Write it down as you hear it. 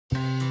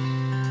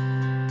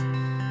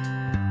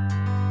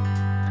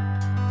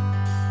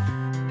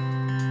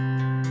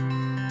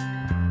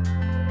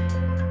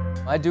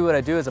I do what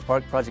I do as a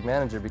park project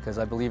manager because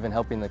I believe in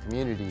helping the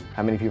community.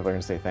 How many people are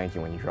going to say thank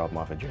you when you drop them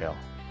off at jail?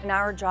 In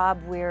our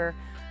job, we're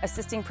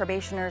assisting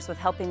probationers with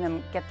helping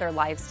them get their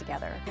lives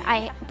together.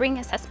 I bring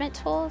assessment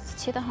tools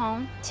to the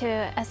home to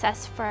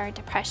assess for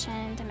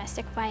depression,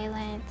 domestic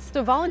violence.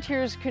 So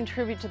volunteers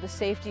contribute to the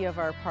safety of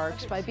our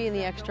parks by being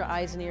the extra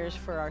eyes and ears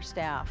for our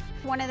staff.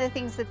 One of the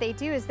things that they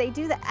do is they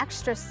do the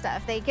extra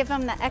stuff. They give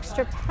them the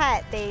extra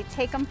pet, they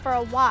take them for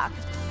a walk.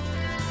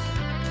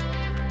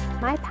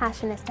 My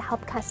passion is to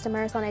help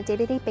customers on a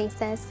day-to-day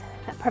basis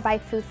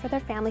provide food for their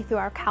family through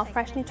our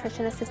CalFresh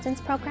Nutrition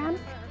Assistance Program.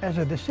 As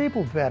a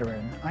disabled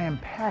veteran, I am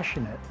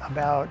passionate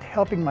about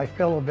helping my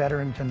fellow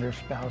veterans and their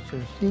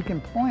spouses seek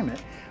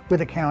employment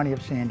with the County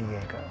of San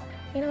Diego.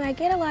 You know, I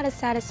get a lot of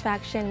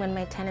satisfaction when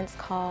my tenants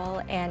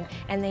call and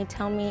they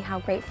tell me how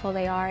grateful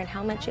they are and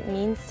how much it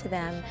means to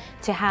them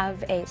to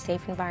have a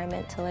safe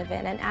environment to live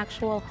in, an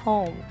actual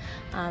home,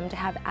 to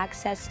have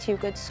access to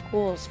good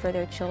schools for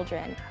their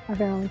children. Our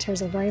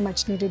volunteers are very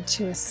much needed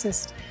to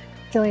assist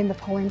filling the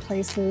polling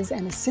places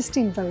and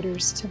assisting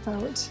voters to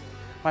vote.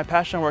 My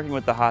passion working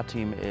with the HOT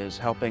team is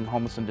helping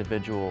homeless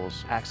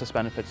individuals access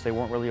benefits they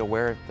weren't really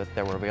aware that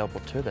they were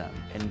available to them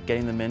and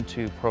getting them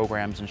into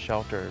programs and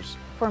shelters.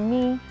 For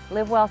me,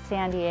 Live Well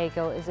San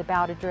Diego is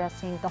about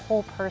addressing the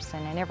whole person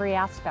and every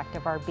aspect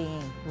of our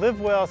being.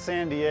 Live Well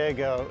San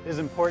Diego is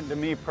important to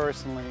me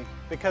personally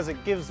because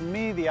it gives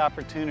me the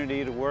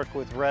opportunity to work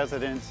with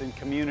residents and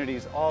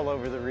communities all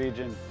over the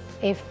region.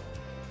 If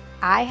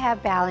I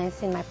have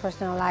balance in my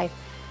personal life,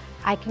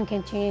 I can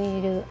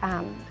continue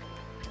to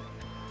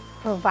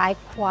provide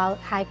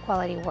high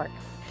quality work.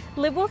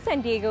 Live Well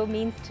San Diego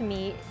means to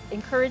me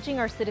encouraging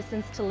our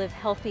citizens to live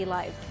healthy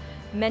lives,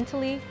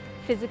 mentally,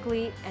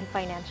 physically, and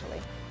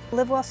financially.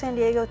 Live Well San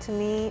Diego to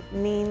me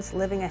means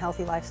living a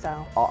healthy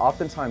lifestyle.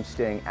 Oftentimes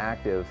staying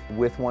active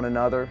with one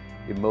another,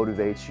 it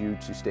motivates you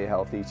to stay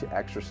healthy, to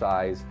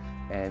exercise,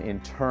 and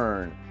in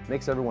turn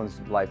makes everyone's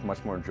life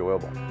much more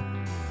enjoyable.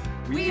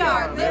 We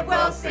are Live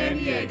Well San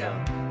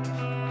Diego.